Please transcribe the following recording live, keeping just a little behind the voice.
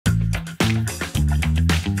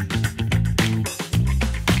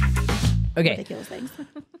Okay. ridiculous things.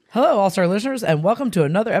 Hello, All-Star listeners, and welcome to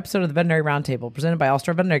another episode of the Veterinary Roundtable presented by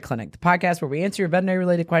All-Star Veterinary Clinic, the podcast where we answer your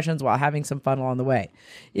veterinary-related questions while having some fun along the way.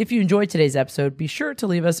 If you enjoyed today's episode, be sure to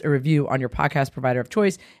leave us a review on your podcast provider of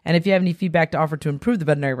choice, and if you have any feedback to offer to improve the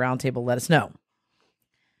Veterinary Roundtable, let us know.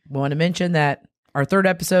 We want to mention that our third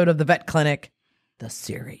episode of the Vet Clinic, the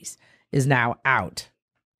series, is now out.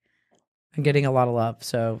 I'm getting a lot of love,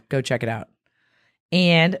 so go check it out.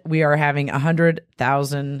 And we are having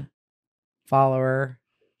 100,000 follower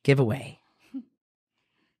giveaway.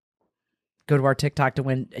 Go to our TikTok to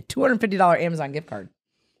win a $250 Amazon gift card.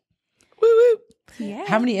 Woo woo! Yeah.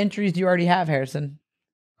 How many entries do you already have, Harrison?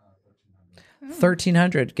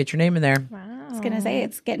 1,300. Get your name in there. I was going to say,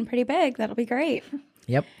 it's getting pretty big. That'll be great.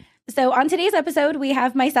 Yep. So on today's episode, we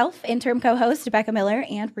have myself, interim co-host Becca Miller,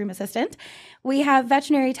 and room assistant. We have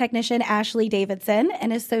veterinary technician Ashley Davidson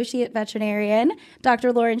and associate veterinarian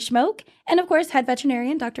Dr. Lauren Schmoke, and of course, head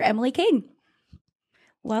veterinarian Dr. Emily King.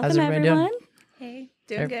 Welcome, everyone. Doing? Hey,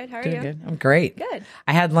 doing good. How are you? Good. I'm great. Good.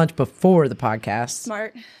 I had lunch before the podcast.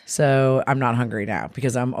 Smart. So I'm not hungry now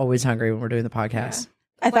because I'm always hungry when we're doing the podcast.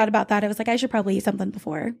 I thought about that. I was like, I should probably eat something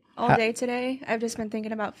before. All day today, I've just been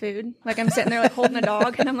thinking about food. Like, I'm sitting there, like, holding a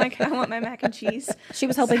dog, and I'm like, I want my mac and cheese. She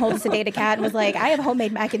was helping hold a sedated cat and was like, I have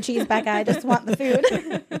homemade mac and cheese, Becca. I just want the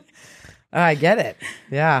food. I get it.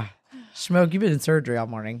 Yeah. Schmoke, you've been in surgery all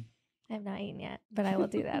morning. I have not eaten yet, but I will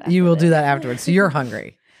do that after You will this. do that afterwards. So you're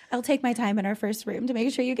hungry. I'll take my time in our first room to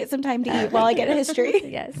make sure you get some time to eat while I get a history.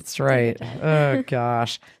 Yes. That's right. Oh,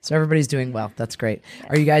 gosh. So everybody's doing well. That's great.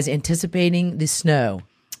 Are you guys anticipating the snow?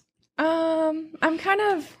 I'm kind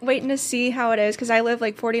of waiting to see how it is because I live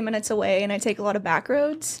like 40 minutes away and I take a lot of back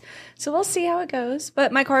roads. So we'll see how it goes.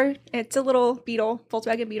 But my car, it's a little Beetle,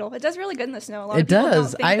 Volkswagen Beetle. It does really good in the snow. A lot It of people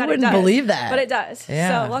does. don't think I that it wouldn't does, believe that. But it does.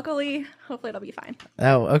 Yeah. So luckily, hopefully it'll be fine.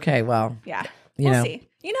 Oh, okay. Well, Yeah. You We'll know. see.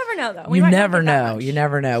 You never know, though. We you might not never get that know. much. You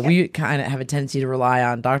never know. We kind of have a tendency to rely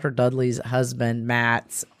on Dr. Dudley's husband,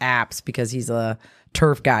 Matt's apps because he's a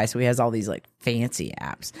turf guy. So he has all these like fancy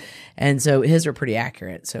apps. And so his are pretty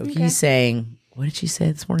accurate. So he's saying, what did she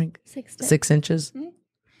say this morning? 6 inches?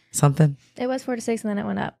 Something? It was 4 to 6, and then it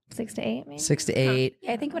went up 6 to 8, maybe. 6 to 8.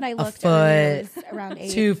 Yeah, I think when I looked foot, earlier, it was around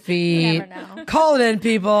 8. 2 feet. You never know. Call it in,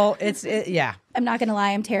 people. Yeah. I'm not going to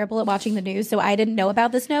lie, I'm terrible at watching the news, so I didn't know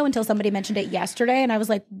about the snow until somebody mentioned it yesterday, and I was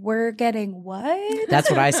like, we're getting what? That's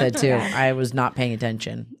what I said too. I was not paying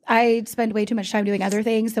attention. I spend way too much time doing other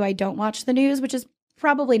things, so I don't watch the news, which is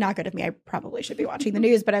probably not good of me. I probably should be watching the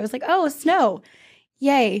news, but I was like, oh, snow.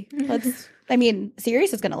 Yay.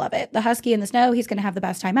 Sirius is going to love it. The husky in the snow, he's going to have the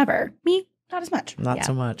best time ever. Me, not as much. Not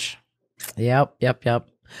so much. Yep. For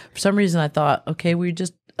some reason, I thought, okay, we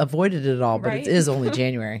just avoided it all, but Right. it is only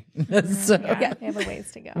January. So Yeah, we have a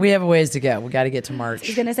ways to go. we have a ways to go. We got to get to I was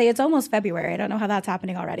March. going to say it's almost February. I don't know how that's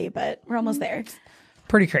happening already, but we're almost there.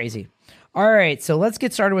 Pretty crazy. All right, so let's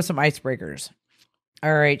get started with some icebreakers.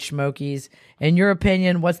 All right, Schmokies. In your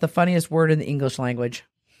opinion, what's the funniest word in the English language?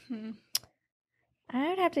 I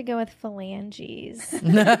would have to go with phalanges.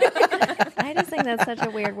 I just think that's such a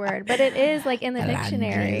weird word, but it is like in the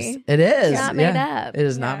dictionary. It is. It's not made up. It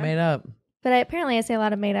is not made up. But apparently I say a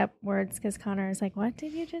lot of made up words because Connor is like, what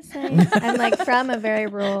did you just say? I'm like from a very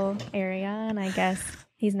rural area, and I guess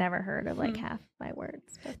he's never heard of like half my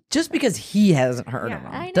words. But Just because he hasn't heard Yeah, of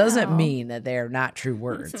them I doesn't know. mean that they're not true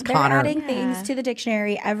words. They're Connor, adding things to the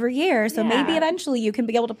dictionary every year, so maybe Yeah. eventually you can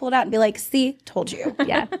be able to pull it out and be like, see, told you.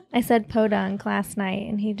 yeah, I said podunk last night,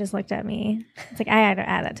 and he just looked at me. It's like I had to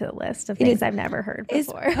add that to the list of things I've never heard Is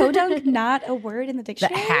before. podunk not a word in the that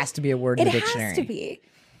dictionary? has to be a word in It the dictionary. has to be.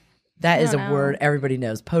 That is a don't know. word everybody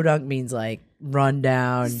knows. Podunk means like run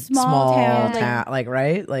down, Small small town, town, like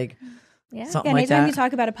right? Like Yeah. something Yeah, like anytime that. you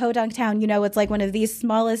talk about a podunk town, you know it's like one of these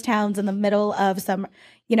smallest towns in the middle of some,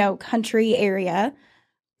 country area.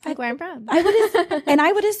 Like where I'm from.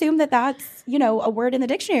 I would assume that that's, a word in the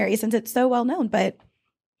dictionary since it's so well known, but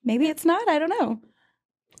maybe it's not. I don't know.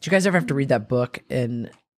 Did you guys ever have to read that book in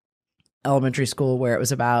elementary school where it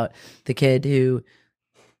was about the kid who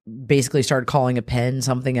basically started calling a pen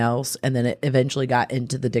something else and then it eventually got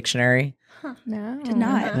into the dictionary? No. Did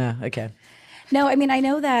not. No, okay. No, I mean, I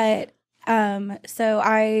know that.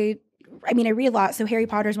 I read a lot. So Harry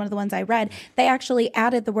Potter is one of the ones I read. They actually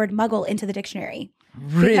added the word muggle into the dictionary.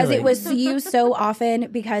 Really? Because it was used so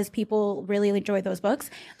often because people really enjoy those books.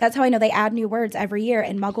 That's how I know they add new words every year.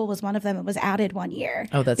 And muggle was one of them. It was added one year.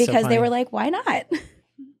 Oh, that's so because funny. they were like, why not?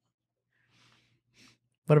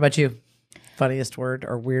 What about you? Funniest word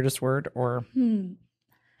or weirdest word or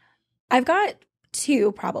I've got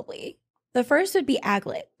two probably. The first would be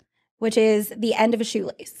aglet, which is the end of a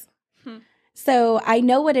shoelace. So I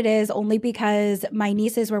know what it is only because my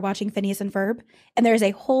nieces were watching Phineas and Ferb, and there's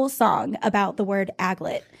a whole song about the word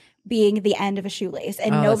aglet being the end of a shoelace,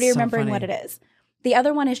 and Oh, nobody that's so remembering funny. what it is. The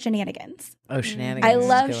other one is shenanigans. Oh, shenanigans. I is a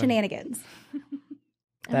love good one. shenanigans.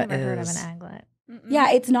 I've never heard of is- an aglet.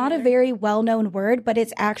 Yeah, it's not a very well-known word, but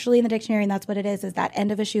it's actually in the dictionary, and that's what it is that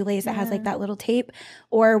end of a shoelace that has like that little tape,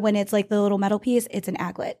 or when it's like the little metal piece, it's an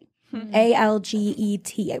aglet.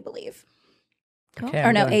 A-L-G-E-T, I believe. Okay,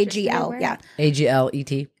 Or no, I'm going. A-G-L, yeah.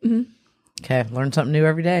 A-G-L-E-T. Okay, learn something new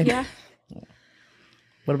every day. Yeah.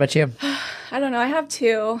 What about you? I don't know. I have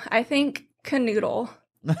two. I think canoodle.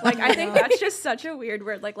 Like, I think that's just such a weird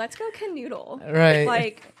word. Like, let's go canoodle. Right.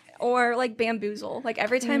 Like, or like bamboozle. Like,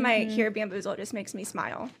 every time I hear bamboozle, it just makes me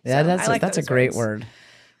smile. Yeah, So that's I like that's a those great words. word.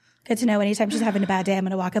 Good to know. Anytime she's having a bad day, I'm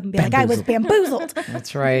going to walk up and be like, I was bamboozled.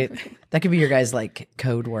 That's right. That could be your guys' like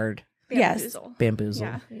code word. Yes. Bamboozle. Bamboozle.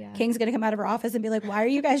 Yeah. Yeah. King's going to come out of her office and be like, why are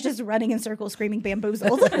you guys just running in circles screaming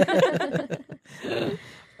bamboozled?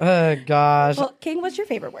 Oh gosh. Well, King, what's your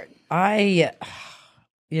favorite word? I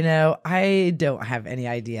don't have any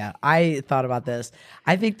idea. I thought about this.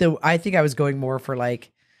 I think I was going more for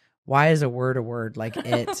like, why is a word a word? Like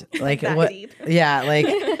it, like That what? deep. Yeah, like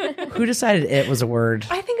who decided it was a word?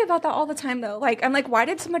 I think about that all the time, though. Like, I'm like, why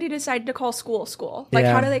did somebody decide to call school school? Like,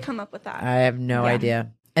 Yeah. how do they come up with that? I have no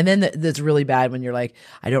idea. And then that's really bad when you're like,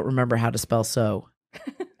 I don't remember how to spell so.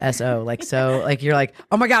 S-O, like so, like you're like,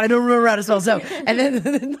 oh my God, I don't remember how to spell so. And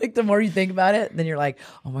then like the more you think about it, then you're like,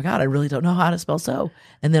 oh my God, I really don't know how to spell so.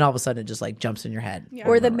 And then all of a sudden it just like jumps in your head. Yeah.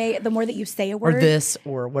 Or the more that you say a word. Or this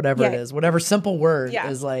or whatever it Yeah. is. Whatever simple word Yeah.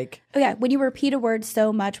 is like. Oh, yeah. When you repeat a word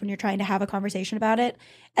so much when you're trying to have a conversation about it,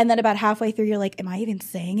 and then about halfway through, you're like, am I even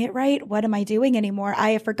saying it right? What am I doing anymore?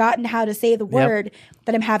 I have forgotten how to say the word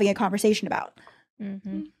that I'm having a conversation about.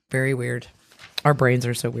 Mm-hmm. Very weird. Our brains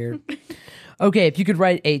are so weird. Okay, if you could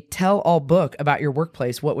write a tell-all book about your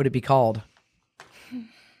workplace, what would it be called?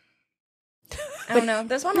 I don't know.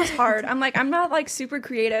 This one was hard. I'm like, I'm not like super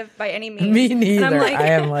creative by any means. Me And neither. I'm like, I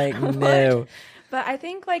am like, no. But I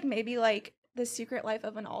think like maybe like The Secret Life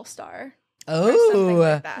of an All-Star. Oh, Or something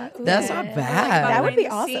like that. that's Yeah. not Or, like, bad. about That would be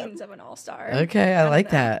behind the awesome. Scenes of an All-Star. Okay, I don't like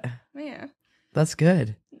know. that. Yeah. That's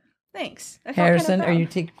good. Thanks. I felt Harrison, kind of are you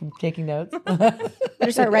proud. taking notes?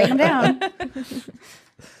 Better start writing them down.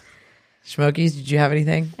 Smokies, did you have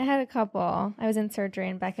anything? I had a couple. I was in surgery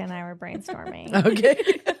and Becca and I were brainstorming. Okay.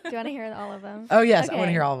 Do you want to hear all of them? Oh, yes, I want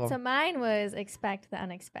to hear all of So them. mine was expect the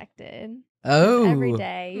unexpected. Oh. Every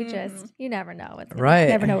day, you never know what's gonna Right.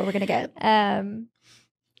 Never know what we're going to get. And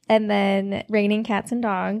then raining cats and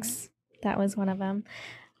dogs. That was one of them.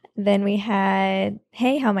 Then we had,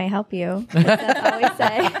 hey, how may I help you? That's all we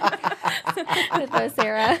say. With those,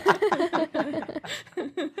 Sarah.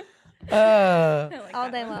 Uh, I like all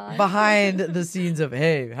that day one. long. behind the scenes of,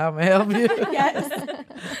 hey, how may I help you? Yes.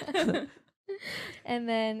 And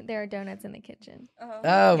then there are donuts in the kitchen.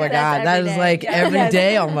 Oh my That's God. That every is day. like Yeah. every Yes.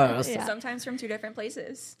 day almost. Yeah. Sometimes from two different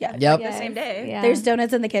places. Yeah. Yep. The same day. Yeah. There's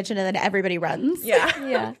donuts in the kitchen and then everybody runs. Yeah.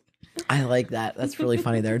 Yeah. I like that. That's really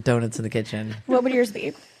funny. There are donuts in the kitchen. What would yours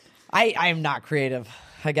be? I'm not creative.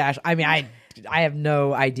 Gosh, I mean, I have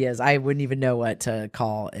no ideas. I wouldn't even know what to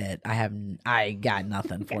call it. I got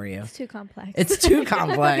nothing for you. It's too complex. It's too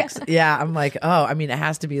complex. Yeah, I'm like, oh, I mean, it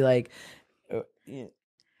has to be like,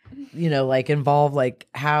 like involve like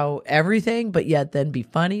how everything, but yet then be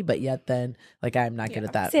funny, but yet then like I'm not good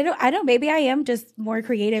at that. See, I don't. Maybe I am just more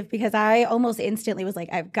creative because I almost instantly was like,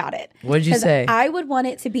 I've got it. What did you 'Cause say? I would want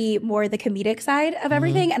it to be more the comedic side of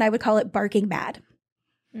everything, and I would call it Barking Mad.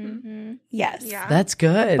 Mm-hmm. Yes. Yeah. That's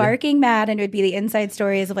good. Barking Mad, and it would be the inside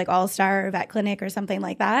stories of like All Star or Vet Clinic or something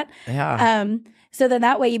like that. Yeah. So then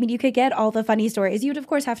that way, I mean, you could get all the funny stories. You would, of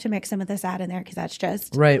course, have to mix some of the sad in there because that's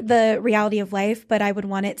just Right. the reality of life. But I would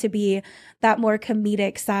want it to be that more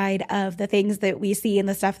comedic side of the things that we see and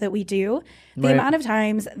the stuff that we do. The Right. amount of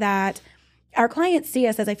times that our clients see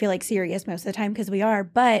us as, I feel like, serious most of the time because we are.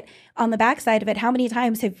 But on the backside of it, how many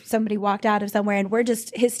times have somebody walked out of somewhere and we're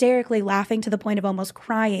just hysterically laughing to the point of almost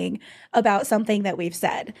crying about something that we've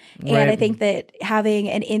said? And Right. I think that having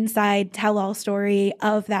an inside tell-all story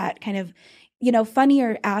of that kind of,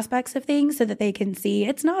 funnier aspects of things so that they can see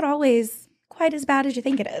it's not always quite as bad as you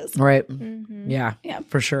think it is. Right. Mm-hmm. Yeah. Yeah.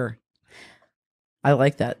 For sure. I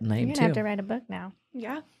like that You're name going to too. have to write a book now.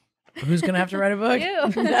 Yeah. Who's gonna have to write a book?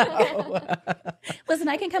 You. No. Listen,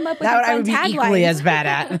 I can come up with That the I fun would be taglines. equally as bad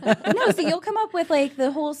at. No, so you'll come up with like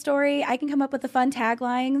the whole story. I can come up with the fun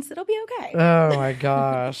taglines. It'll be okay. Oh my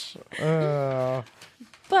gosh. Oh.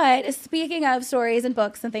 But speaking of stories and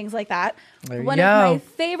books and things like that, There you one go. of my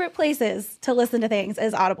favorite places to listen to things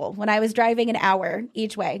is Audible. When I was driving an hour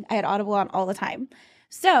each way, I had Audible on all the time.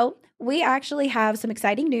 So we actually have some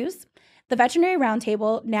exciting news. The Veterinary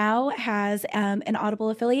Roundtable now has an Audible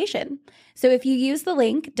affiliation. So if you use the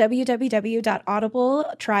link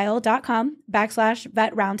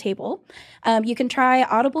www.audibletrial.com/vetroundtable, you can try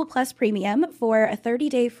Audible Plus Premium for a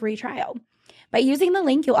 30-day free trial. By using the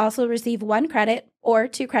link, you'll also receive 1 credit or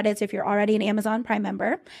 2 credits if you're already an Amazon Prime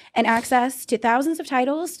member, and access to thousands of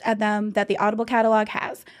titles that the Audible catalog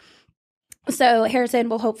has. So Harrison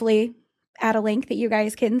will hopefully add a link that you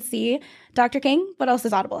guys can see. Dr. King, what else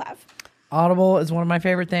does Audible have? Audible is one of my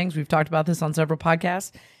favorite things. We've talked about this on several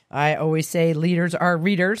podcasts. I always say leaders are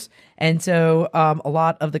readers. And so a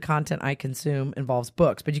lot of the content I consume involves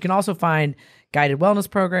books. But you can also find guided wellness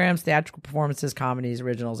programs, theatrical performances, comedies,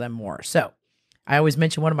 originals, and more. So I always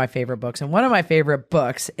mention one of my favorite books. And one of my favorite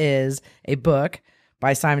books is a book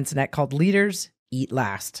by Simon Sinek called Leaders Eat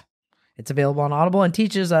Last. It's available on Audible and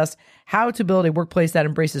teaches us how to build a workplace that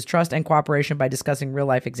embraces trust and cooperation by discussing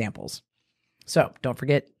real-life examples. So don't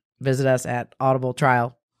forget, visit us at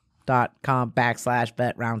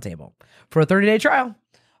audibletrial.com/vetroundtable for a 30-day trial.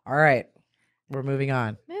 All right, we're moving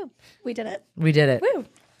on. Woo. We did it. We did it. Woo.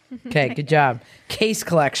 Okay, good job. Case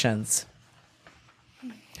collections.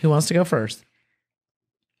 Who wants to go first?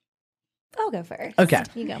 I'll go first. Okay.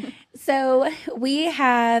 You go. So we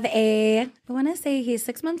have I want to say he's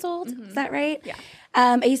 6 months old. Is that right? Yeah.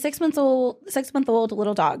 A 6-month-old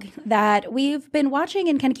little dog that we've been watching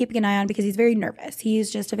and kind of keeping an eye on because he's very nervous. He's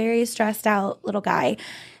just a very stressed out little guy.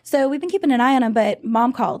 So we've been keeping an eye on him, but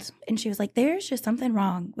Mom called and she was like, there's just something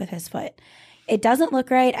wrong with his foot. It doesn't look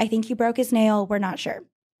right. I think he broke his nail. We're not sure.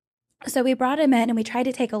 So we brought him in and we tried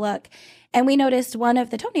to take a look, and we noticed one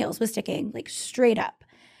of the toenails was sticking like straight up.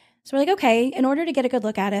 So we're like, okay, in order to get a good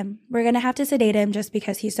look at him, we're going to have to sedate him just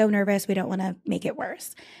because he's so nervous. We don't want to make it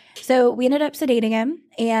worse. So we ended up sedating him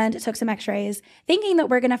and took some x-rays, thinking that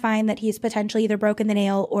we're going to find that he's potentially either broken the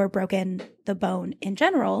nail or broken the bone in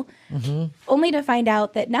general, only to find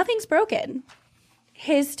out that nothing's broken.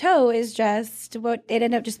 His toe is just it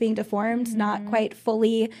ended up just being deformed, not quite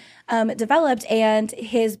fully developed, and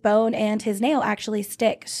his bone and his nail actually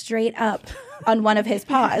stick straight up on one of his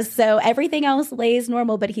paws. So everything else lays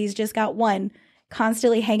normal, but he's just got one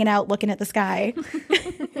constantly hanging out looking at the sky.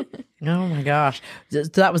 Oh my gosh. So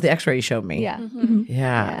that was the x-ray you showed me. Yeah. Yeah.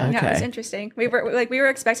 Yeah, it was Okay. interesting. We were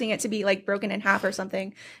expecting it to be like broken in half or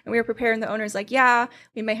something, and we were preparing the owners like, yeah,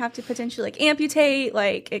 we may have to potentially like amputate,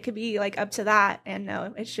 like it could be like up to that, and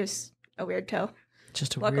no, it's just a weird toe.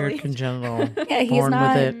 Just a Luckily. weird congenital. Yeah, he's born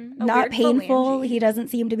not with it. not weird painful. phalange. He doesn't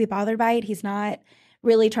seem to be bothered by it. He's not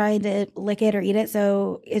really trying to lick it or eat it.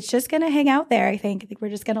 So it's just going to hang out there, I think. I think we're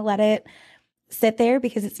just going to let it sit there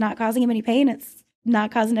because it's not causing him any pain. It's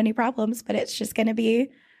not causing any problems, but it's just going to be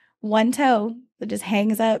one toe that just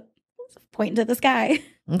hangs up, pointing to the sky.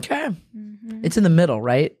 Okay. It's in the middle,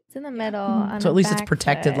 right? It's in the middle. On So at the least it's back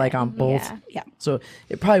protected foot. like on both. Yeah. So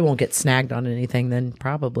it probably won't get snagged on anything then,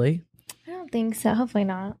 probably. I don't think so. Hopefully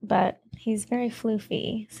not. But he's very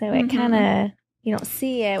floofy, so it kind of you don't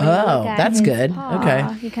see it. When you Oh, look at that's his good. paw. Okay.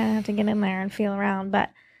 You kind of have to get in there and feel around, but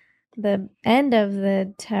the end of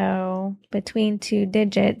the toe between 2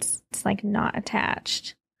 digits, it's like not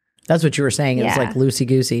attached. That's what you were saying. It was Yeah. like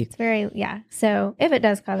loosey-goosey. It's very So if it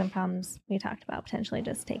does cause him problems, we talked about potentially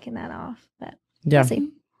just taking that off. But Yeah. we'll see.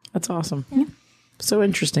 That's awesome. So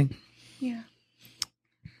interesting. Yeah.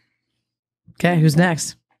 Okay, who's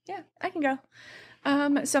next? Yeah, I can go.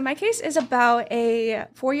 So my case is about a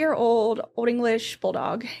 4-year-old Old English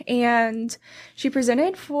bulldog, and she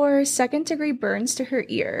presented for 2nd-degree burns to her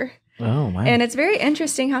ear. Oh, wow. And it's very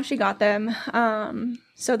interesting how she got them.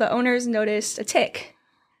 So the owners noticed a tick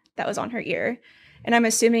that was on her ear, and I'm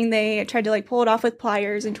assuming they tried to like pull it off with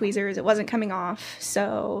pliers and tweezers. It wasn't coming off,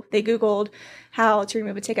 so they Googled how to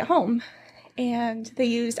remove a tick at home, and they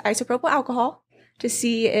used isopropyl alcohol to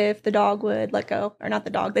see if the dog would let go, or not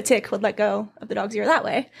the dog, the tick would let go of the dog's ear that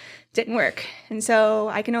way. Didn't work. And so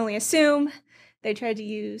I can only assume they tried to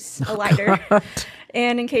use a lighter.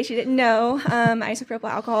 And in case you didn't know,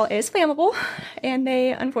 isopropyl alcohol is flammable, and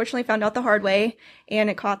they unfortunately found out the hard way,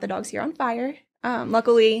 and it caught the dog's ear on fire.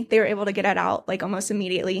 Luckily, they were able to get it out like almost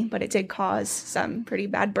immediately, but it did cause some pretty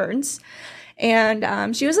bad burns.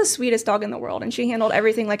 And she was the sweetest dog in the world, and she handled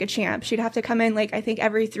everything like a champ. She'd have to come in like I think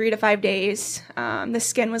every 3 to 5 days. The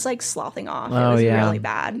skin was like sloughing off. It was really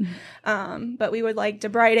bad. But we would like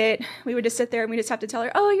debride it. We would just sit there and we just have to tell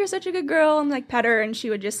her, "Oh, you're such a good girl," and like pet her, and she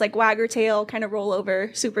would just like wag her tail, kind of roll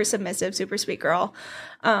over. Super submissive, super sweet girl.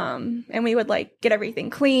 And we would like get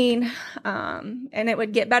everything clean. And it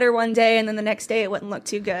would get better one day, and then the next day it wouldn't look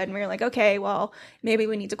too good. And we were like, okay, well, maybe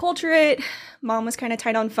we need to culture it. Mom was kind of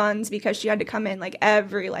tight on funds because she had to come in like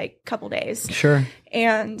every like couple days. Sure.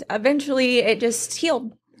 And eventually it just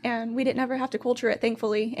healed. And we didn't ever have to culture it,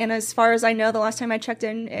 thankfully. And as far as I know, the last time I checked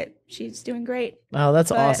in, she's doing great. Oh, that's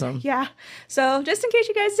But, awesome. Yeah. So just in case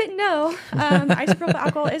you guys didn't know, isopropyl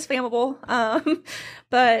alcohol is flammable.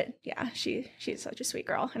 But yeah, she's such a sweet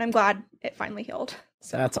girl. And I'm glad it finally healed.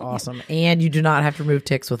 So That's awesome. And you do not have to remove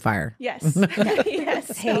ticks with fire. Yes.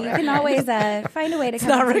 Yes. Hey, you can always find a way to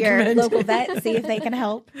not come to your recommended. local vet and see if they can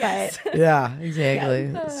help. But Yeah,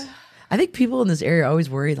 exactly. I think people in this area always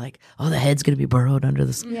worry like, oh, the head's going to be burrowed under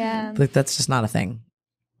the skin. Yeah. Like, that's just not a thing.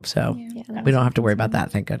 So Yeah. we don't have to worry about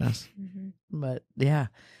that, thank goodness. But yeah,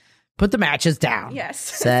 put the matches down. Yes.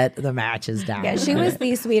 Set the matches down. yeah, she was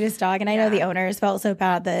the sweetest dog. And I know the owners felt so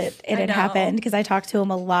bad that it had know. happened because I talked to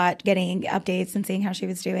him a lot, getting updates and seeing how she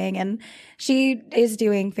was doing. And she is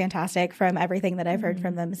doing fantastic from everything that I've heard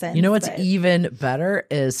from them since. You know what's but- even better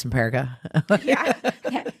is Simparica. Yeah.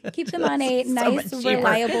 yeah, keep them on a So nice, much cheaper.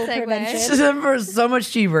 reliable Good segue. prevention. So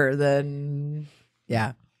much cheaper than,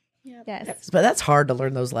 yeah. Yes. But that's hard to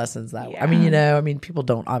learn those lessons that way. I mean, people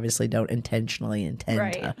don't intentionally intend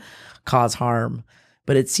Right. to cause harm,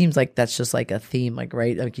 but it seems like that's just like a theme, like,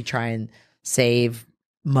 right? Like you try and save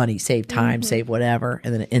money, save time, save whatever,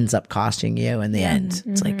 and then it ends up costing you in the end.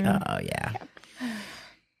 It's like, oh yeah.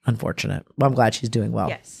 Unfortunate. Well, I'm glad she's doing well.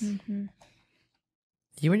 Yes.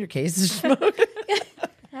 You and your cases smoke.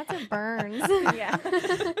 That's a burns. Yeah.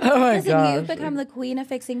 Oh my Listen, god. you've become the queen of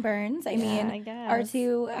fixing burns. I mean, I guess. our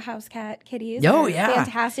two house cat kitties Oh, are yeah.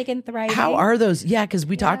 fantastic and thriving. How are those? Yeah, because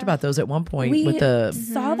we talked about those at one point we with the.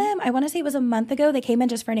 saw them, I want to say it was a month ago. They came in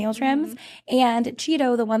just for nail trims. And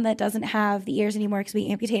Cheeto, the one that doesn't have the ears anymore because we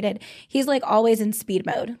amputated, he's like always in speed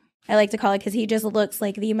mode. I like to call it because he just looks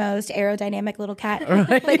like the most aerodynamic little cat.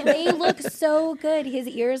 Right. But they look so good. His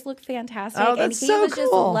ears look fantastic. Oh, and that's he so was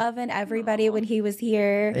just cool. loving everybody when he was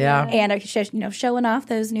here. Yeah. And showing off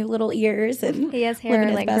those new little ears. And He has living hair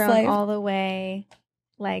his like best grown life. all the way,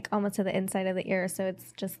 like almost to the inside of the ear, so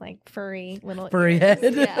it's just like furry little Furry ears.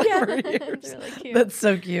 head. Yeah, Furry it's ears. really cute. That's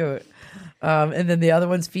so cute. And then the other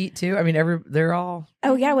one's feet too. I mean, they're all.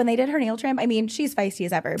 Oh yeah, when they did her nail trim, I mean, she's feisty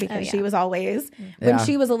as ever because she was always when Yeah.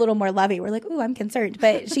 she was a little more lovey. We're like, ooh, I'm concerned,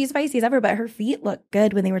 but she's feisty as ever. But her feet look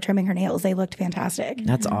good when they were trimming her nails; they looked fantastic.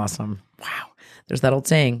 That's awesome. Wow. There's that old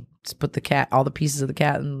saying: just put all the pieces of the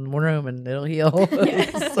cat in one room, and it'll heal.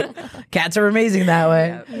 So, cats are amazing that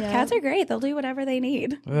way. Yeah. Cats are great; they'll do whatever they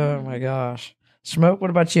need. Oh my gosh. Smoke. What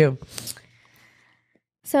about you?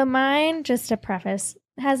 So mine, just to preface,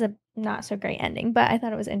 has a not so great ending, but I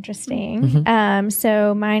thought it was interesting.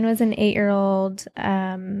 So mine was an 8-year-old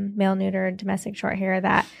male neutered domestic short hair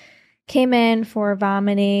that came in for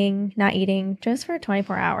vomiting, not eating, just for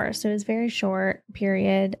 24 hours. So it was a very short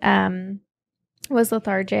period. Was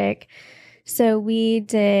lethargic. So we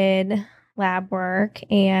did lab work,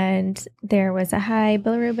 and there was a high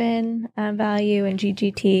bilirubin value and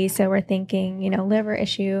GGT. So we're thinking, liver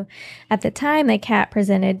issue. At the time, the cat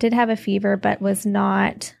did have a fever, but was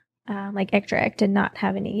not like icteric, did not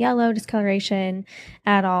have any yellow discoloration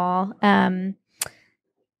at all. And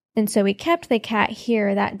so we kept the cat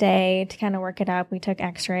here that day to kind of work it up. We took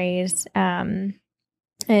x-rays. And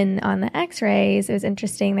on the x-rays, it was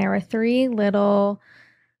interesting. There were 3 little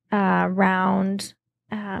round,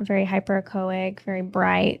 very hyperechoic, very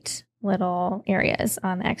bright little areas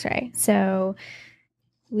on the x-ray. So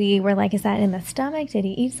we were like, is that in the stomach? Did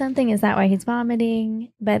he eat something? Is that why he's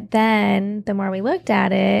vomiting? But then the more we looked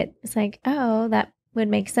at it, it's like, oh, that would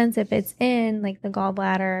make sense if it's in like the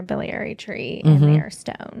gallbladder, biliary tree, and they are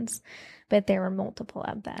stones. But there were multiple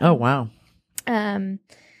of them. Oh wow.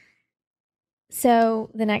 So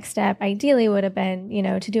the next step ideally would have been,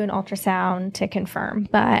 to do an ultrasound to confirm.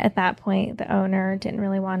 But at that point, the owner didn't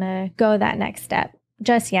really want to go that next step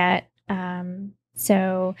just yet.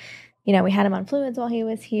 So we had him on fluids while he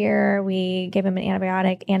was here. We gave him an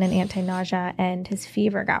antibiotic and an anti-nausea, and his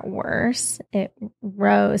fever got worse. It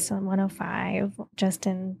rose to 105 just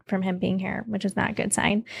from him being here, which is not a good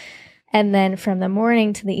sign. And then from the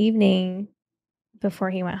morning to the evening, before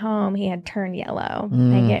he went home, he had turned yellow.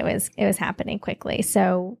 Like it was happening quickly.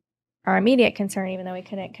 So our immediate concern, even though we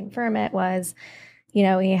couldn't confirm it, was, he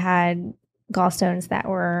had gallstones that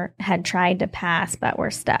had tried to pass but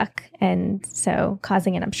were stuck, and so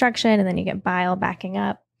causing an obstruction, and then you get bile backing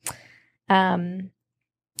up into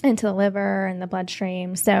the liver and the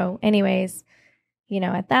bloodstream. So anyways,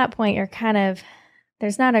 at that point you're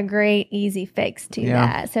there's not a great easy fix to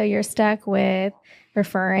that. So you're stuck with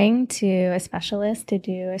referring to a specialist to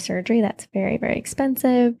do a surgery that's very, very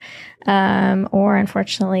expensive, or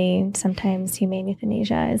unfortunately sometimes humane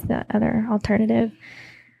euthanasia is the other alternative.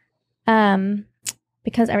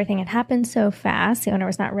 because everything had happened so fast, the owner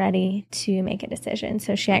was not ready to make a decision.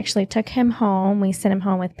 So she actually took him home. We sent him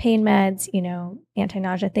home with pain meds,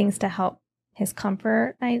 anti-nausea things to help his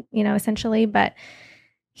comfort, essentially. But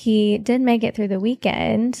he did make it through the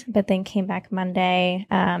weekend, but then came back Monday.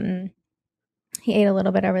 He ate a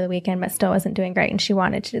little bit over the weekend, but still wasn't doing great. And she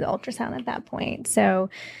wanted to do the ultrasound at that point. So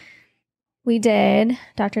we did.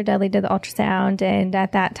 Dr. Dudley did the ultrasound. And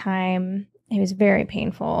at that time, it was very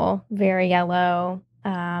painful, very yellow.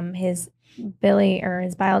 His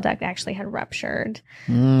his bile duct actually had ruptured.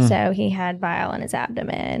 So he had bile in his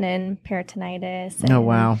abdomen and peritonitis. And Oh,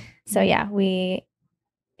 wow. so yeah,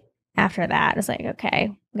 after that, it's like,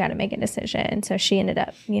 okay, we got to make a decision. So she ended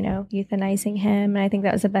up, euthanizing him. And I think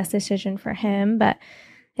that was the best decision for him. But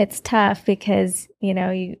it's tough because,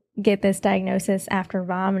 you get this diagnosis after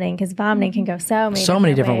vomiting, because vomiting can go so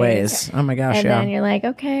many different ways. Oh my gosh. And then you're like,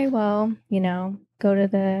 okay, well, go to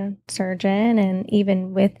the surgeon. And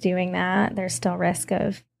even with doing that, there's still risk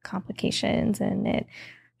of complications and it,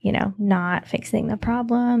 not fixing the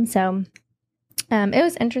problem. So it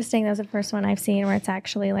was interesting. That was the first one I've seen where it's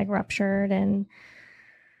actually like ruptured, and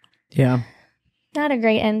yeah, not a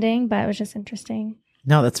great ending, but it was just interesting.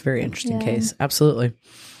 No, that's a very interesting case. Absolutely.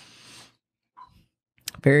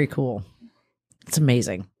 Very cool. It's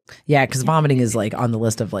amazing. Yeah, because vomiting is like on the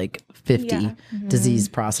list of like 50 disease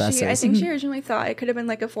processes. I think she originally thought it could have been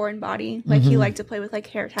like a foreign body. Like he liked to play with like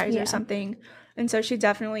hair ties or something. And so she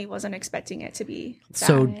definitely wasn't expecting it to be that.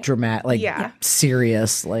 So dramatic, like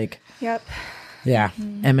serious, like. Yep. Yeah.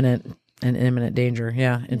 Imminent danger.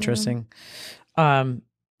 Yeah. Interesting.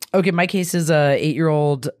 Okay. My case is a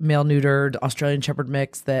 8-year-old male neutered Australian Shepherd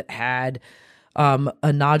mix that had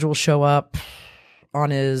a nodule show up on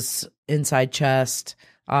his inside chest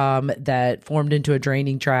that formed into a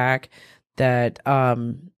draining tract that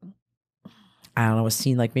I don't know, was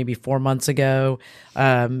seen like maybe 4 months ago.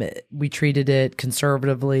 We treated it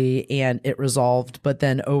conservatively and it resolved. But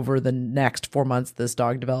then over the next 4 months, this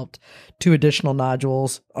dog developed 2 additional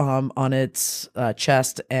nodules on its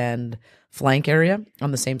chest and flank area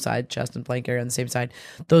on the same side, chest and flank area on the same side.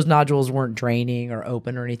 Those nodules weren't draining or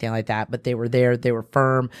open or anything like that, but they were there. They were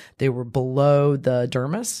firm. They were below the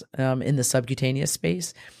dermis in the subcutaneous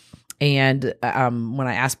space. And when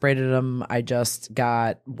I aspirated them, I just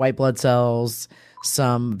got white blood cells,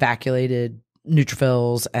 some vacuolated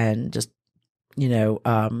neutrophils, and just,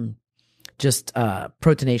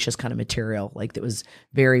 proteinaceous kind of material, like that was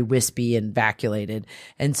very wispy and vacuolated.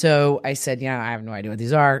 And so I said, I have no idea what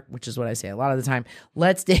these are, which is what I say a lot of the time.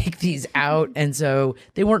 Let's take these out. And so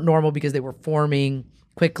they weren't normal because they were forming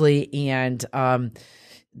quickly and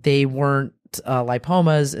they weren't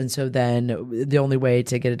lipomas. And so then the only way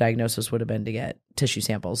to get a diagnosis would have been to get tissue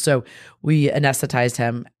samples. So we anesthetized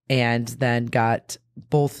him and then got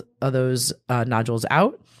both of those nodules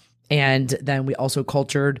out. And then we also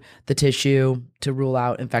cultured the tissue to rule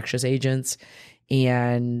out infectious agents.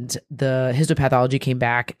 And the histopathology came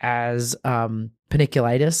back as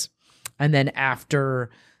paniculitis. And then after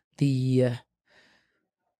the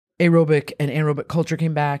aerobic and anaerobic culture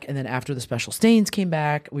came back, and then after the special stains came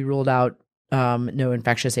back, we ruled out no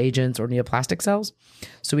infectious agents or neoplastic cells.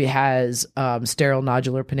 So he has sterile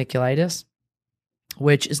nodular paniculitis,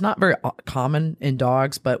 which is not very common in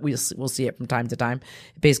dogs, but we'll see it from time to time.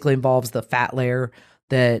 It basically involves the fat layer,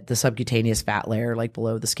 the subcutaneous fat layer, like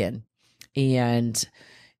below the skin. And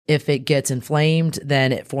if it gets inflamed,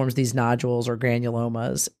 then it forms these nodules or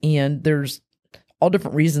granulomas. And there's all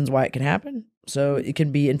different reasons why it can happen. So it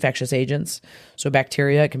can be infectious agents. So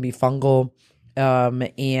bacteria, it can be fungal.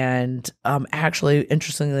 Actually,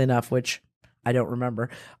 interestingly enough, which I don't remember,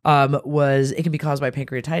 was it can be caused by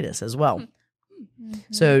pancreatitis as well.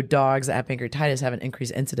 So dogs that have pancreatitis have an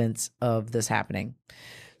increased incidence of this happening.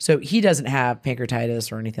 So he doesn't have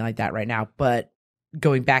pancreatitis or anything like that right now, but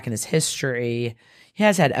going back in his history, he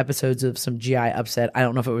has had episodes of some GI upset. I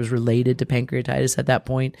don't know if it was related to pancreatitis at that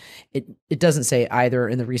point. It doesn't say either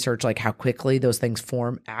in the research, like how quickly those things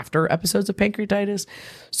form after episodes of pancreatitis.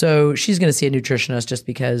 So she's going to see a nutritionist just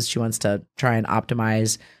because she wants to try and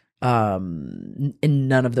optimize in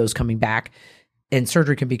none of those coming back. And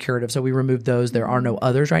surgery can be curative. So we removed those. There are no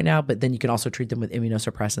others right now, but then you can also treat them with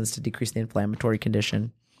immunosuppressants to decrease the inflammatory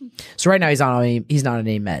condition. So right now he's not on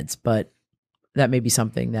any meds, but that may be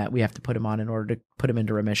something that we have to put him on in order to put him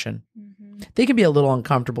into remission. They can be a little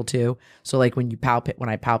uncomfortable too. So like when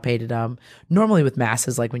I palpated them, normally with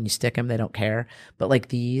masses, like when you stick them, they don't care. But like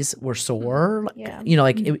these were sore.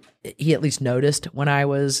 He at least noticed when I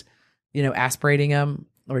was, aspirating him,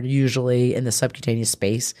 or usually in the subcutaneous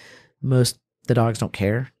space, the dogs don't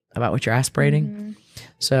care about what you're aspirating.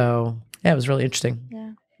 So yeah, it was really interesting.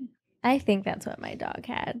 Yeah. I think that's what my dog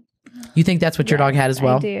had. You think that's what your dog had as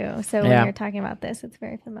well? I do. So when you're talking about this, it's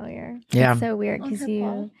very familiar. Yeah. It's so weird because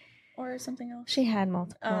or something else. She had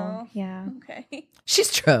multiple. Oh, yeah. Okay.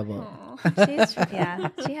 She's trouble.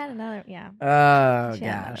 She had another. Yeah. Oh She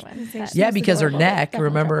had gosh. another one, but Yeah, because her adorable. neck. Definitely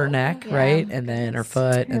Remember her adorable. neck, Yeah. right? And then her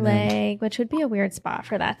foot, her and then leg, which would be a weird spot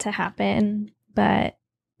for that to happen. But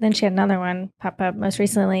then she had another one pop up most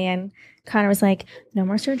recently, and Connor was like, "No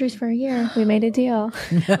more surgeries for a year. We made a deal."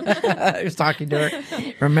 he was talking to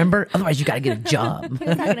her. Remember, otherwise you got to get a job. He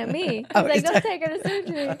was talking to me. He's Oh, like, he's "Don't take her to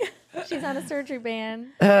surgery. She's on a surgery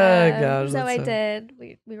ban." Oh, gosh, So that's I so- did.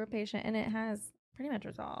 We were patient, and it has pretty much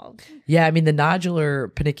resolved. Yeah, I mean the nodular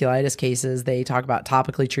paniculitis cases, they talk about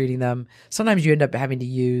topically treating them. Sometimes you end up having to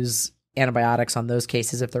use antibiotics on those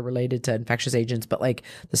cases if they're related to infectious agents, but like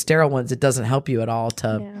the sterile ones, it doesn't help you at all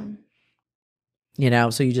to,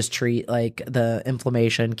 so you just treat like the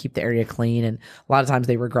inflammation, keep the area clean, and a lot of times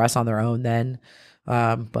they regress on their own then.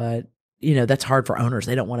 But that's hard for owners.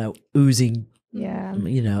 They don't want a oozing, Yeah.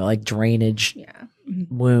 like drainage Yeah.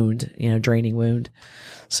 wound, draining wound.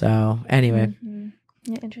 So anyway, Mhm.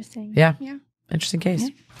 Yeah, interesting. yeah. Yeah. Interesting case.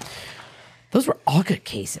 Those were all good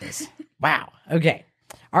cases. Wow. Okay.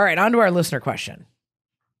 All right. On to our listener question.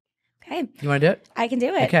 Okay, You want to do it? I can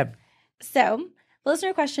do it. Okay. So, the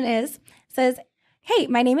listener question says, "Hey,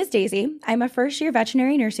 my name is Daisy. I'm a first-year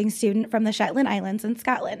veterinary nursing student from the Shetland Islands in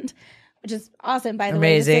Scotland," which is awesome, by the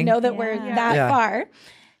way, just to Amazing. know that we're Yeah. that Yeah. far.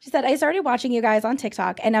 She said, "I started watching you guys on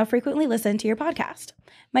TikTok and now frequently listen to your podcast.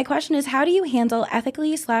 My question is, how do you handle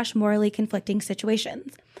ethically/morally conflicting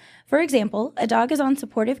situations? For example, a dog is on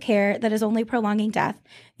supportive care that is only prolonging death.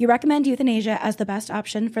 You recommend euthanasia as the best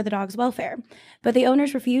option for the dog's welfare, but the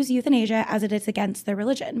owners refuse euthanasia as it is against their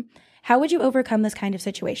religion. How would you overcome this kind of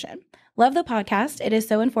situation? Love the podcast. It is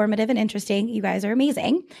so informative and interesting. You guys are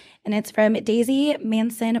amazing." And it's from Daisy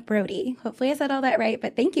Manson-Brodie. Hopefully I said all that right,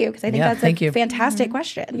 but thank you, because I think thank that's a you. fantastic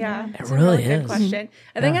question. Yeah, It it's really a good is. question.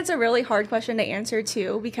 I think it's a really hard question to answer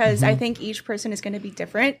too, because I think each person is going to be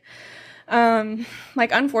different.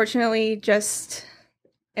 Unfortunately, just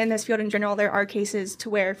in this field in general, there are cases to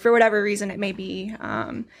where, for whatever reason it may be,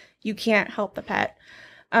 you can't help the pet,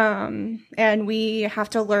 and we have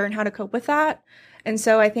to learn how to cope with that. And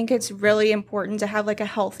so I think it's really important to have like a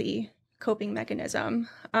healthy coping mechanism.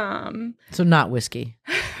 So not whiskey.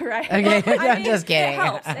 Right. Okay. Well, I'm just kidding. It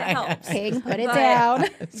helps. It helps. King, put it But- down.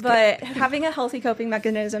 But having a healthy coping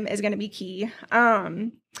mechanism is going to be key.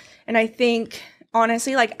 And I think,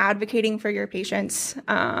 honestly, like advocating for your patients,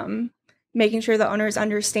 making sure the owners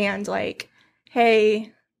understand, like,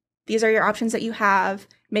 hey, these are your options that you have,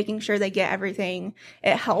 making sure they get everything,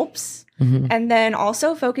 it helps. Mhm. And then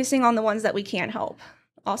also focusing on the ones that we can help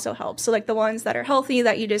also helps. So like the ones that are healthy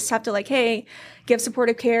that you just have to like, hey, give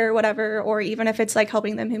supportive care, whatever, or even if it's like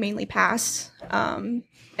helping them humanely pass,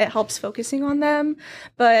 it helps focusing on them.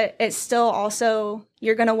 But it's still also,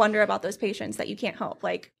 you're going to wonder about those patients that you can't help.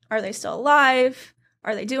 Like, are they still alive?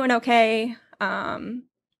 Are they doing okay?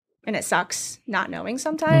 And it sucks not knowing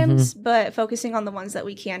sometimes, but focusing on the ones that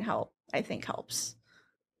we can help, I think helps.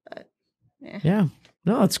 But Yeah.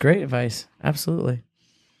 No, that's great advice. Absolutely.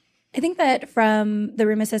 I think that from the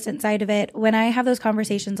room assistant side of it, when I have those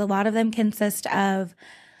conversations, a lot of them consist of,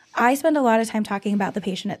 I spend a lot of time talking about the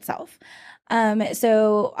patient itself.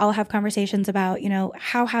 So I'll have conversations about,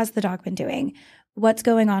 how has the dog been doing? What's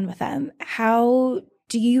going on with them? How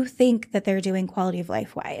do you think that they're doing quality of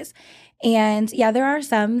life wise? And yeah, there are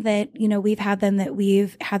some that, we've had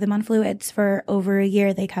them on fluids for over a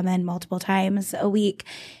year. They come in multiple times a week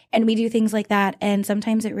and we do things like that. And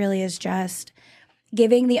sometimes it really is just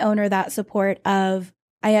giving the owner that support of,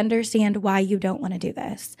 I understand why you don't want to do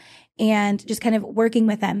this. And just kind of working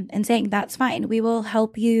with them and saying, that's fine. We will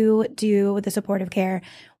help you do the supportive care.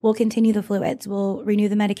 We'll continue the fluids. We'll renew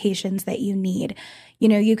the medications that you need.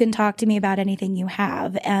 You can talk to me about anything you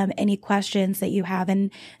have, any questions that you have.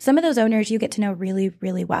 And some of those owners you get to know really,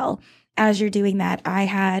 really well as you're doing that. I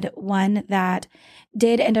had one that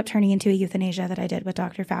did end up turning into a euthanasia that I did with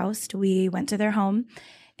Dr. Faust. We went to their home.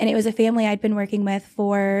 And it was a family I'd been working with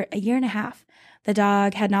for a year and a half. The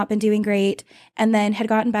dog had not been doing great and then had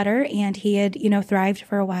gotten better, and he had, thrived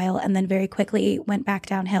for a while and then very quickly went back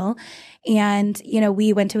downhill. And,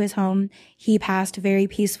 we went to his home. He passed very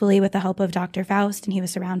peacefully with the help of Dr. Faust, and he was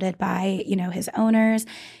surrounded by, his owners.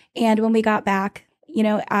 And when we got back,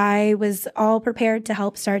 I was all prepared to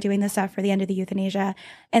help start doing the stuff for the end of the euthanasia.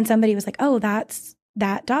 And somebody was like, "Oh, that's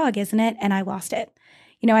that dog, isn't it?" And I lost it.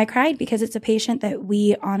 I cried because it's a patient that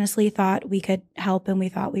we honestly thought we could help and we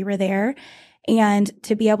thought we were there. And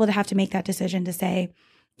to be able to have to make that decision to say,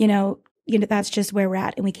 you that's just where we're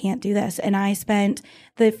at and we can't do this. And I spent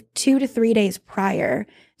the 2 to 3 days prior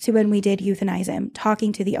to when we did euthanize him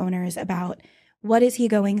talking to the owners about what is he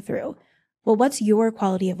going through? Well, what's your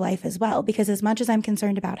quality of life as well? Because as much as I'm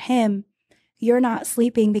concerned about him, you're not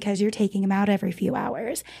sleeping because you're taking him out every few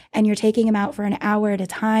hours, and you're taking him out for an hour at a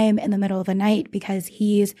time in the middle of the night because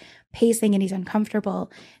he's pacing and he's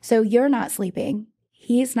uncomfortable. So you're not sleeping.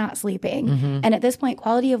 He's not sleeping. And at this point,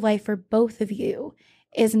 quality of life for both of you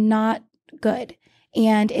is not good.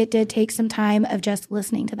 And it did take some time of just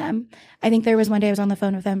listening to them. I think there was one day I was on the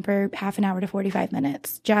phone with them for half an hour to 45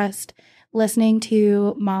 minutes, just listening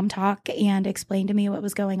to mom talk and explain to me what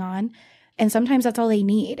was going on. And sometimes that's all they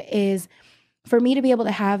need, is for me to be able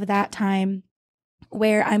to have that time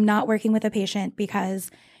where I'm not working with a patient because,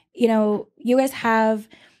 you guys have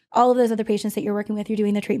all of those other patients that you're working with, you're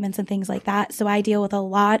doing the treatments and things like that. So I deal with a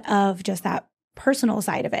lot of just that personal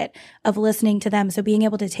side of it, of listening to them. So being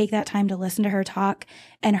able to take that time to listen to her talk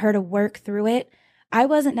and her to work through it, I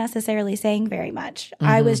wasn't necessarily saying very much.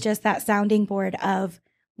 I was just that sounding board of,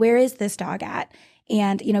 where is this dog at?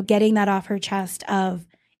 And, getting that off her chest of,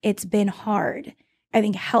 it's been hard, I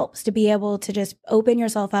think helps to be able to just open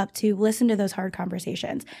yourself up to listen to those hard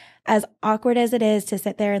conversations. As awkward as it is to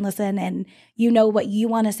sit there and listen and what you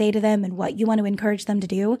want to say to them and what you want to encourage them to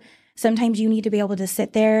do, sometimes you need to be able to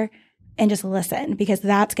sit there and just listen, because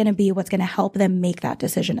that's going to be what's going to help them make that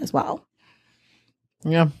decision as well.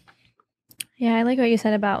 Yeah. Yeah, I like what you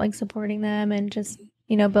said about like supporting them and just,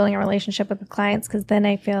 building a relationship with the clients, because then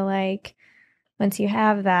I feel like once you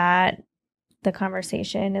have that, the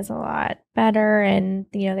conversation is a lot better and,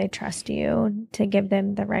 they trust you to give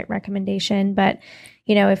them the right recommendation. But,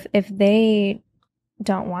 if they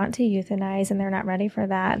don't want to euthanize and they're not ready for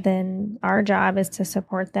that, then our job is to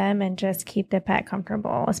support them and just keep the pet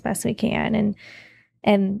comfortable as best we can.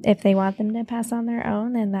 And if they want them to pass on their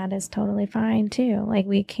own, then that is totally fine too. Like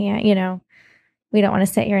we can't, we don't want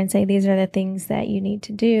to sit here and say, these are the things that you need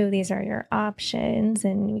to do. These are your options.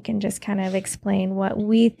 And we can just kind of explain what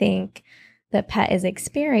we think the pet is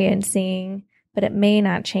experiencing, but it may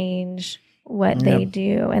not change what they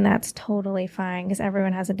do. And that's totally fine, because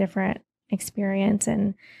everyone has a different experience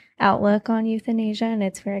and outlook on euthanasia, and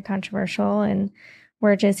it's very controversial. And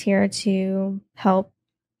we're just here to help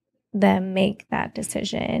them make that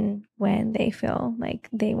decision when they feel like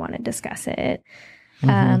they want to discuss it.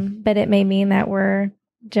 But it may mean that we're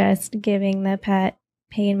just giving the pet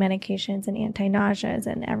pain medications and anti-nauseas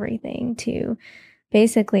and everything to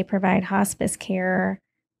basically provide hospice care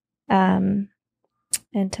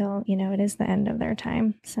until, it is the end of their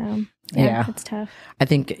time. So yeah, it's tough. I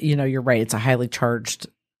think, you're right. It's a highly charged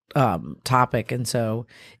topic. And so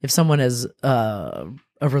if someone has a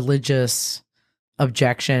religious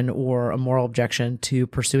objection or a moral objection to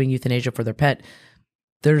pursuing euthanasia for their pet,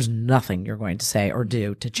 there's nothing you're going to say or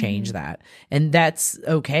do to change that. And that's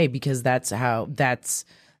okay, because that's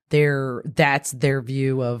their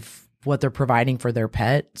view of what they're providing for their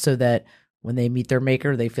pet, so that when they meet their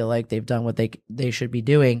maker, they feel like they've done what they should be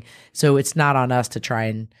doing. So it's not on us to try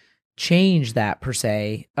and change that per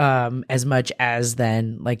se, as much as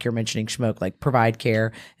then, like you're mentioning, Schmoke, like provide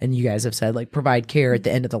care. And you guys have said, like, provide care at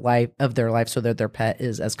the end of their life so that their pet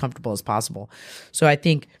is as comfortable as possible. So I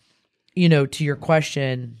think, to your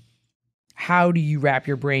question, how do you wrap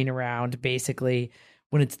your brain around basically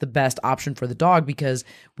when it's the best option for the dog? Because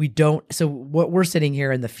so what we're sitting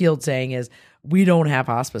here in the field saying is, we don't have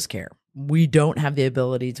hospice care. We don't have the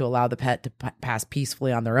ability to allow the pet to pass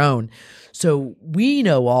peacefully on their own. So we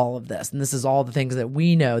know all of this, and this is all the things that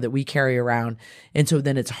we know that we carry around. And so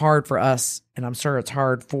then it's hard for us, and I'm sure it's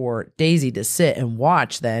hard for Daisy to sit and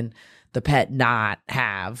watch then the pet not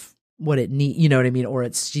have what it needs, you know what I mean?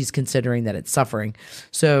 Or she's considering that it's suffering.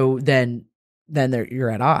 So then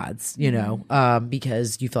you're at odds,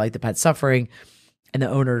 because you feel like the pet's suffering and the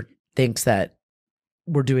owner thinks that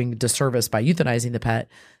we're doing a disservice by euthanizing the pet.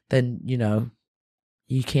 Then,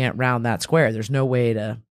 you can't round that square. There's no way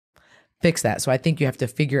to fix that. So I think you have to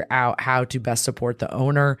figure out how to best support the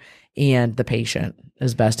owner and the patient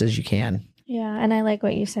as best as you can. Yeah. And I like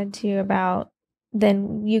what you said too about,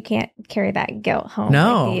 then you can't carry that guilt home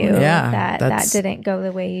with you. Yeah, that didn't go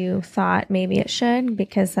the way you thought maybe it should,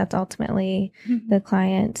 because that's ultimately the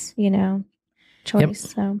client's, choice. Yep.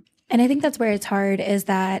 So, and I think that's where it's hard, is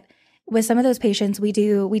that with some of those patients, we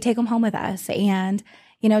take them home with us. And,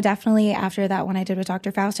 definitely after that one I did with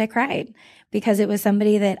Dr. Faust, I cried, because it was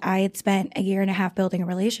somebody that I had spent a year and a half building a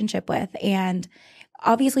relationship with. And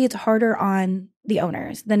obviously it's harder on the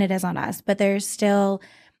owners than it is on us, but there's still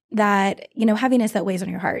that, heaviness that weighs on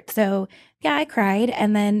your heart. So yeah, I cried.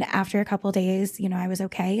 And then after a couple of days, I was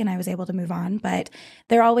okay and I was able to move on, but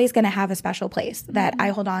they're always going to have a special place that I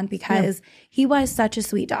hold on because he was such a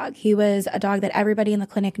sweet dog. He was a dog that everybody in the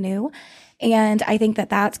clinic knew. And I think that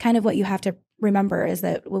that's kind of what you have to remember is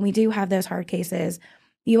that when we do have those hard cases,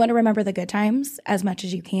 you want to remember the good times as much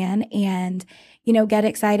as you can and, get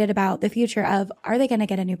excited about the future of, are they going to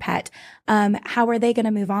get a new pet? How are they going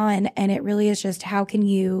to move on? And it really is just, how can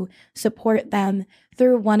you support them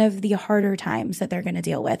through one of the harder times that they're going to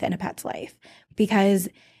deal with in a pet's life? Because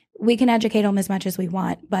we can educate them as much as we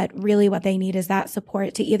want, but really what they need is that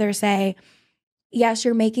support to either say, yes,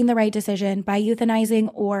 you're making the right decision by euthanizing,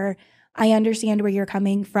 or I understand where you're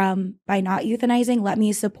coming from by not euthanizing. Let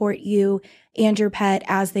me support you and your pet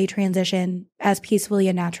as they transition as peacefully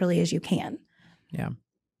and naturally as you can. Yeah.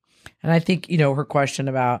 And I think, her question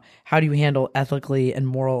about how do you handle ethically and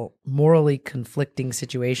morally conflicting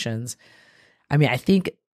situations. I mean, I think,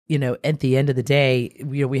 at the end of the day,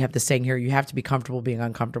 we have this saying here, you have to be comfortable being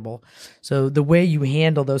uncomfortable. So the way you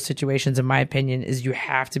handle those situations, in my opinion, is you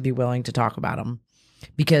have to be willing to talk about them,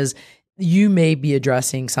 because you may be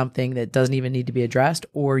addressing something that doesn't even need to be addressed,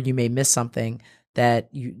 or you may miss something that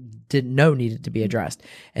you didn't know needed to be addressed.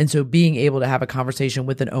 And so being able to have a conversation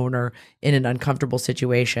with an owner in an uncomfortable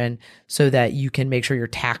situation so that you can make sure you're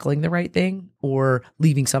tackling the right thing or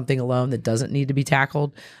leaving something alone that doesn't need to be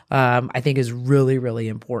tackled, I think is really, really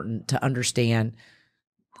important to understand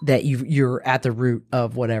that you're at the root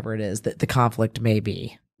of whatever it is that the conflict may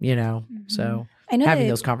be, So I know having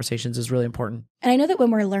those conversations is really important. And I know that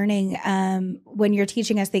when we're learning, when you're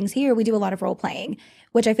teaching us things here, we do a lot of role playing,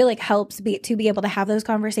 which I feel like helps to be able to have those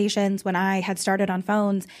conversations. When I had started on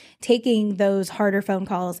phones, taking those harder phone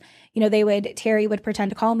calls, Terry would pretend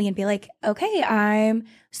to call me and be like, okay, I'm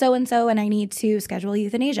so-and-so and I need to schedule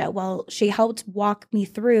euthanasia. Well, she helped walk me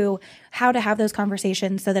through how to have those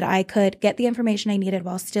conversations so that I could get the information I needed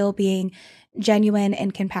while still being genuine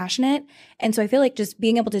and compassionate. And so I feel like just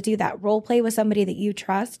being able to do that role play with somebody that you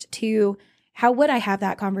trust to, how would I have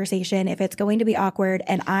that conversation if it's going to be awkward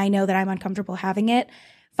and I know that I'm uncomfortable having it?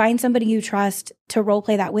 Find somebody you trust to role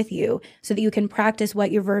play that with you so that you can practice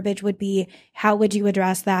what your verbiage would be. How would you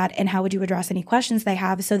address that? And how would you address any questions they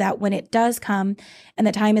have so that when it does come and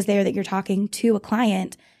the time is there that you're talking to a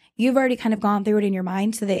client, you've already kind of gone through it in your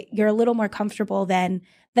mind so that you're a little more comfortable than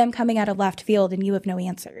them coming out of left field and you have no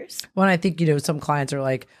answers. Well, and I think, some clients are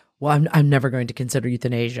like, well, I'm never going to consider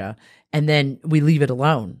euthanasia. And then we leave it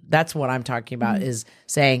alone. That's what I'm talking about is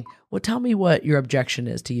saying, well, tell me what your objection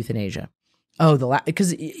is to euthanasia. Oh,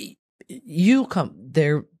 because you come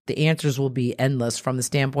there, the answers will be endless from the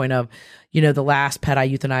standpoint of, the last pet I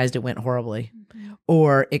euthanized, it went horribly. Mm-hmm.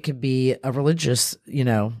 Or it could be a religious,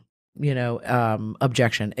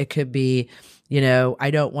 objection. It could be,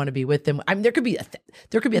 I don't want to be with them. I mean, there could be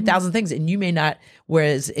a thousand things, and you may not.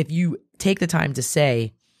 Whereas if you take the time to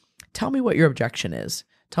say, tell me what your objection is.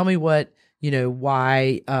 Tell me what,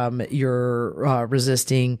 why you're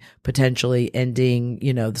resisting potentially ending,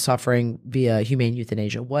 the suffering via humane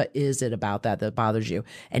euthanasia. What is it about that bothers you?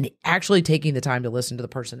 And actually taking the time to listen to the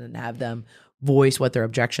person and have them voice what their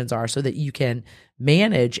objections are so that you can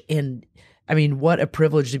manage. And I mean, what a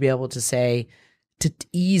privilege to be able to say, to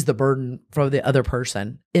ease the burden for the other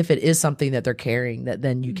person, if it is something that they're carrying that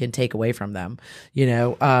then you can take away from them,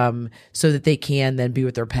 so that they can then be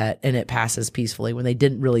with their pet and it passes peacefully when they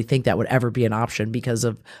didn't really think that would ever be an option because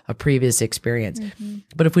of a previous experience. Mm-hmm.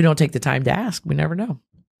 But if we don't take the time to ask, we never know.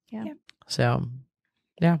 Yeah. So,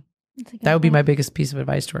 yeah, that would be my biggest piece of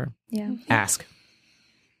advice to her. Yeah. Ask.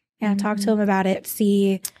 Yeah, talk to them about it.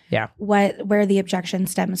 See where the objection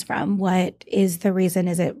stems from. What is the reason?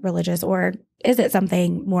 Is it religious or is it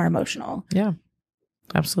something more emotional? Yeah,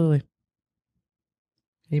 absolutely.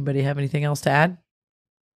 Anybody have anything else to add?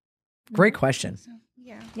 Great question.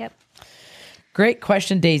 Yeah. Yep. Great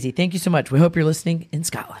question, Daisy. Thank you so much. We hope you're listening in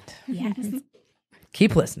Scotland. Yes.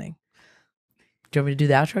 Keep listening. Do you want me to do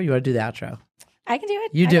the outro? You want to do the outro? I can do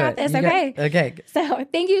it. You do I got it. this. Okay. Okay. So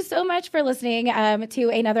thank you so much for listening to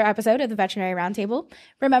another episode of the Veterinary Roundtable.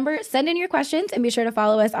 Remember, send in your questions and be sure to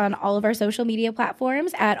follow us on all of our social media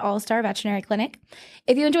platforms at All Star Veterinary Clinic.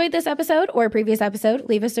 If you enjoyed this episode or a previous episode,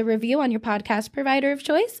 leave us a review on your podcast provider of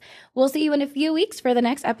choice. We'll see you in a few weeks for the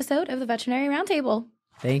next episode of the Veterinary Roundtable.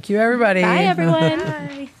 Thank you, everybody. Bye, everyone.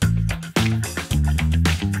 Bye.